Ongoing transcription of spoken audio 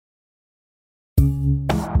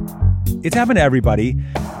It's happened to everybody.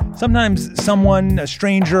 Sometimes someone, a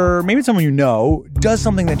stranger, maybe someone you know, does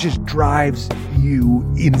something that just drives you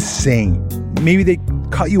insane. Maybe they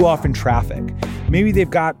cut you off in traffic. Maybe they've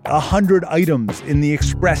got 100 items in the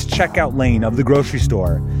express checkout lane of the grocery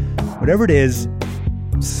store. Whatever it is,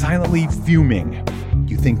 silently fuming,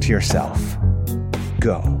 you think to yourself,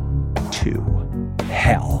 go to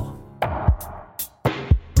hell.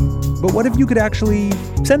 But what if you could actually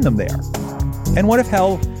send them there? And what if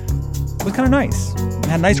hell was kind of nice? It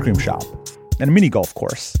had an ice cream shop and a mini golf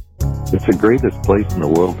course. It's the greatest place in the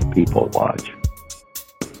world that people watch.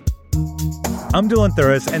 I'm Dylan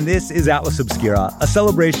Thuras, and this is Atlas Obscura, a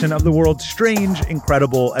celebration of the world's strange,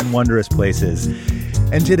 incredible, and wondrous places.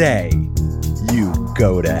 And today, you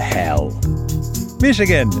go to hell.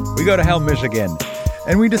 Michigan. We go to hell, Michigan.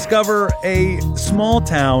 And we discover a small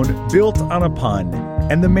town built on a pun,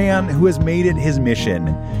 and the man who has made it his mission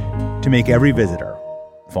to make every visitor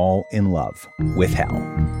fall in love with hell.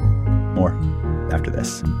 More after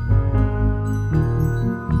this.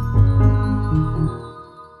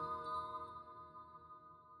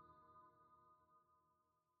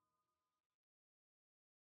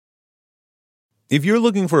 If you're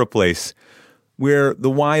looking for a place where the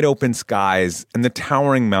wide open skies and the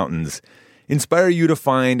towering mountains inspire you to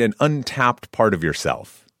find an untapped part of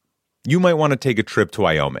yourself, you might want to take a trip to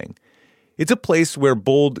Wyoming. It's a place where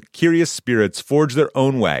bold, curious spirits forge their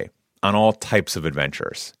own way on all types of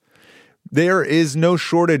adventures. There is no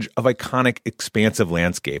shortage of iconic, expansive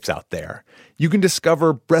landscapes out there. You can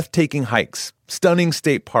discover breathtaking hikes, stunning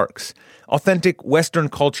state parks, authentic Western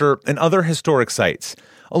culture, and other historic sites,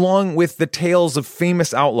 along with the tales of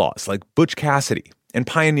famous outlaws like Butch Cassidy and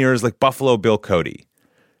pioneers like Buffalo Bill Cody.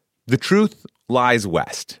 The truth lies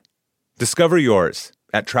west. Discover yours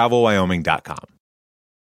at travelwyoming.com.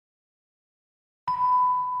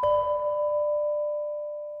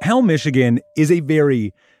 Hell, Michigan is a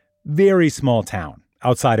very, very small town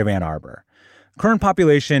outside of Ann Arbor. Current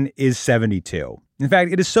population is 72. In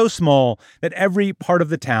fact, it is so small that every part of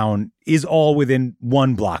the town is all within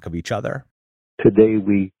 1 block of each other. Today,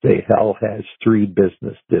 we say Hell has 3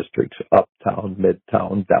 business districts, uptown,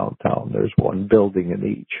 midtown, downtown. There's 1 building in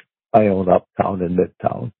each. I own uptown and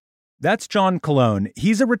midtown. That's John Colon.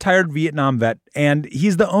 He's a retired Vietnam vet, and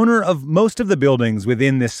he's the owner of most of the buildings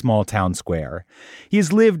within this small town square.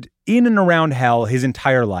 He's lived in and around Hell his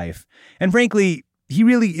entire life, and frankly, he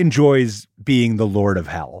really enjoys being the Lord of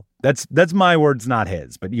Hell. That's my words, not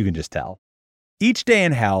his, but you can just tell. Each day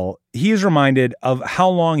in Hell, he is reminded of how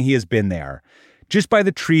long he has been there, just by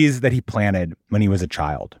the trees that he planted when he was a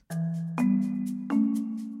child.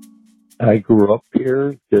 I grew up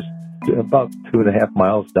here just about 2.5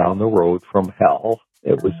 miles down the road from Hell.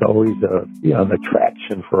 It was always an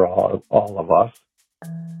attraction for all of us.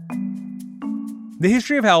 The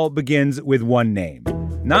history of Hell begins with one name,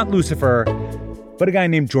 not Lucifer, but a guy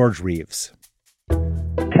named George Reeves.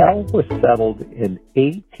 Hell was settled in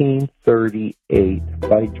 1838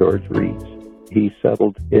 by George Reeves. He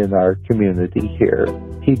settled in our community here.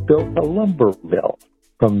 He built a lumber mill.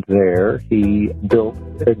 From there, he built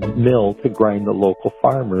a mill to grind the local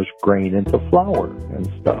farmers' grain into flour and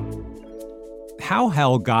stuff. How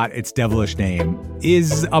Hell got its devilish name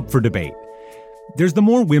is up for debate. There's the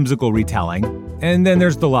more whimsical retelling, and then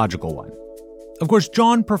there's the logical one. Of course,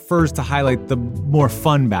 John prefers to highlight the more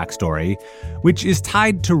fun backstory, which is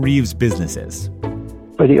tied to Reeves' businesses.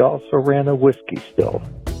 But he also ran a whiskey still.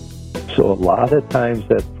 So a lot of times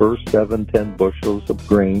that first 7-10 bushels of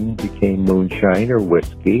grain became moonshine or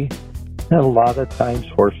whiskey. And a lot of times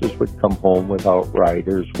horses would come home without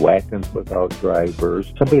riders, wagons without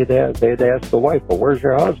drivers. They'd ask the wife, well, where's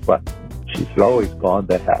your husband? She said, oh, he's gone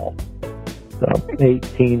to hell. So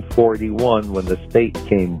 1841, when the state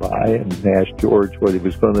came by and asked George what he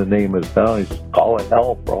was going to name his town, he said, call it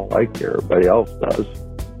Hell for all I care. Everybody else does.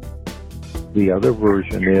 The other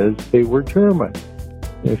version is they were German.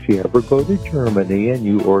 If you ever go to Germany and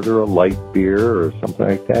you order a light beer or something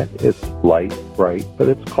like that, it's light, bright, but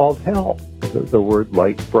it's called Hell. The word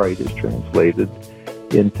light, bright is translated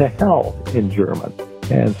into hell in German.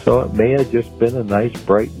 And so it may have just been a nice,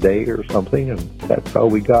 bright day or something, and that's how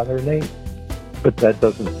we got our name. But that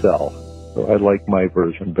doesn't sell, so I like my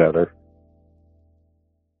version better.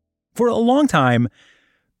 For a long time,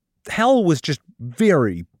 Hell was just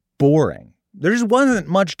very boring. There just wasn't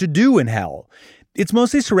much to do in Hell. It's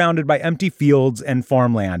mostly surrounded by empty fields and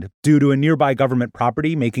farmland due to a nearby government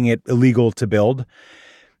property making it illegal to build.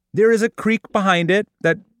 There is a creek behind it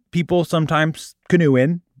that people sometimes canoe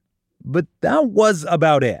in, but that was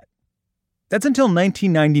about it. That's until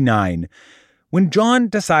 1999, when John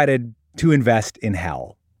decided to invest in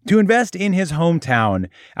Hell. to invest in his hometown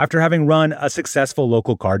after having run a successful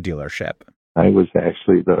local car dealership. I was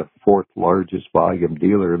actually the fourth largest volume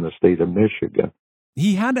dealer in the state of Michigan.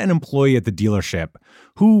 He had an employee at the dealership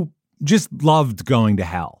who just loved going to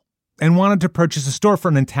Hell and wanted to purchase a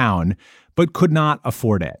storefront in town, but could not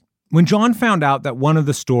afford it. When John found out that one of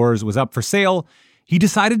the stores was up for sale, he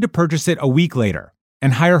decided to purchase it a week later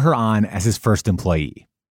and hire her on as his first employee.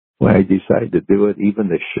 When I decided to do it, even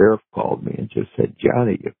the sheriff called me and just said,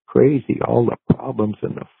 "Johnny, you're crazy. All the problems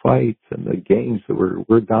and the fights and the gangs,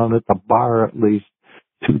 we're down at the bar at least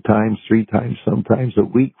 2 times, 3 times, sometimes a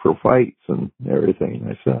week for fights and everything."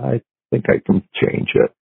 I said, "I think I can change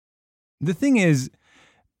it." The thing is,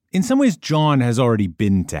 in some ways, John has already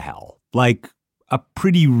been to Hell, like a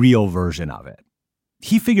pretty real version of it.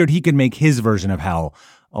 He figured he could make his version of Hell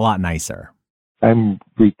a lot nicer. I'm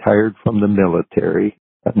retired from the military.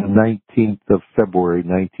 On the 19th of February,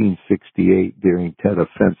 1968, during Tet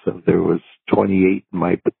Offensive, there was 28 in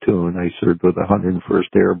my platoon. I served with the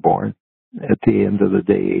 101st Airborne. At the end of the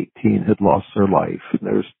day, 18 had lost their life.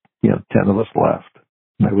 There's, 10 of us left.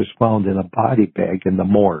 I was found in a body bag in the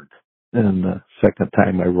morgue. And the second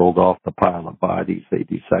time I rolled off the pile of bodies, they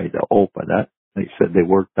decided to open it. They said they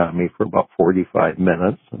worked on me for about 45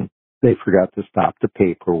 minutes, and they forgot to stop the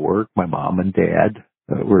paperwork. My mom and dad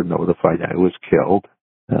were notified I was killed.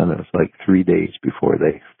 And it was like 3 days before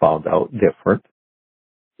they found out different.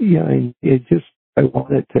 Yeah, I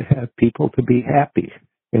wanted to have people to be happy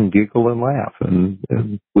and giggle and laugh. And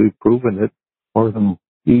we've proven it more than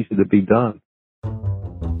easy to be done.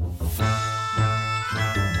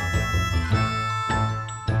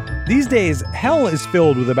 These days, Hell is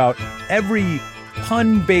filled with about every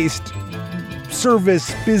pun-based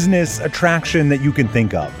service, business, attraction that you can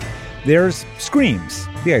think of. There's Screams,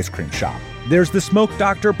 the ice cream shop. There's the Smoke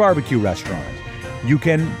Doctor barbecue restaurant. You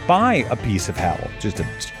can buy a piece of Hell, just a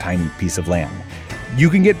tiny piece of land. You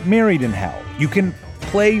can get married in Hell. You can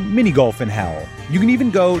play mini golf in Hell. You can even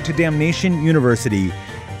go to Damnation University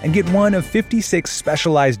and get one of 56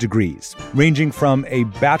 specialized degrees, ranging from a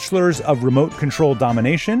bachelor's of remote control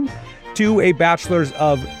domination to a bachelor's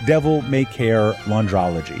of devil-may-care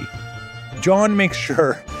laundrology. John makes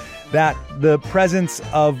sure that the presence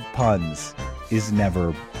of puns is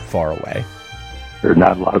never far away. They're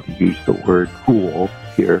not allowed to use the word cool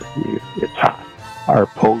here. It's hot. Our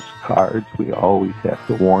postcards, we always have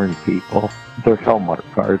to warn people. They're Hellmark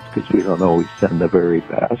cards because we don't always send the very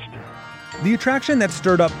best. The attraction that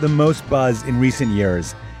stirred up the most buzz in recent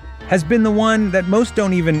years has been the one that most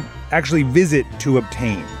don't even actually visit to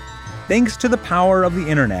obtain. Thanks to the power of the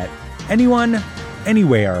internet, anyone,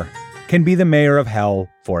 anywhere, can be the mayor of Hell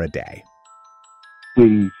for a day.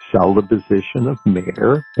 We sell the position of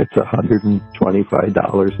mayor. It's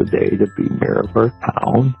 $125 a day to be mayor of our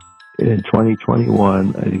town. In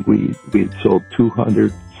 2021, I think we had sold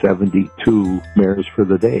 272 mayors for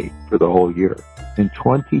the day for the whole year. In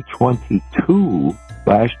 2022,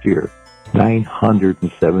 last year,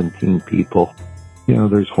 917 people.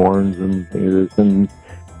 There's horns and there's a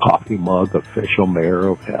coffee mug, official mayor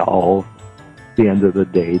of Hell. At the end of the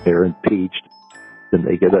day, they're impeached. Then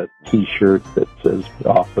they get a T-shirt that says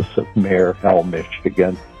Office of Mayor Hell,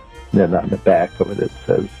 Michigan. And then on the back of it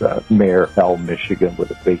says Mayor Hell, Michigan with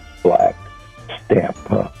a big black stamp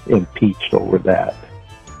impeached over that.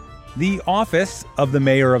 The office of the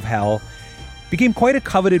mayor of Hell became quite a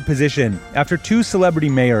coveted position after 2 celebrity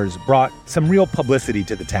mayors brought some real publicity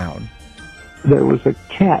to the town. There was a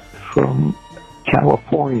cat from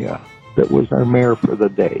California that was our mayor for the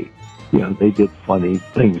day. They did funny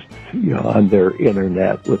things, on their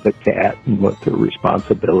internet with the cat and what their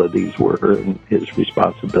responsibilities were and his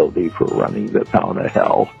responsibility for running the town of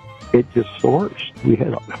Hell. It just flourished. We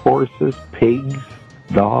had horses, pigs,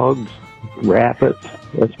 dogs, rabbits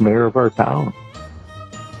as mayor of our town.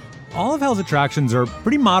 All of Hell's attractions are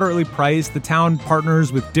pretty moderately priced. The town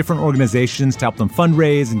partners with different organizations to help them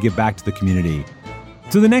fundraise and give back to the community.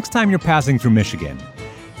 So the next time you're passing through Michigan,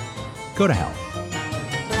 go to Hell.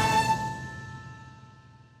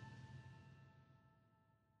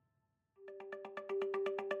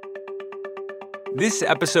 This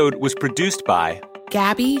episode was produced by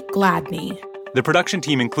Gabby Gladney. The production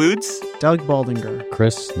team includes Doug Baldinger,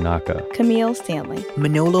 Chris Naka, Camille Stanley,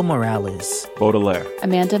 Manolo Morales, Baudelaire,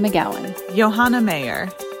 Amanda McGowan, Johanna Mayer.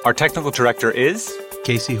 Our technical director is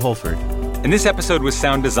Casey Holford, and this episode was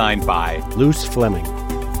sound designed by Luce Fleming.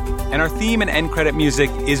 And our theme and end credit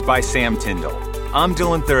music is by Sam Tyndall. I'm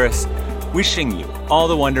Dylan Thuris, wishing you all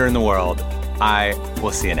the wonder in the world. I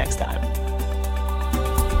will see you next time.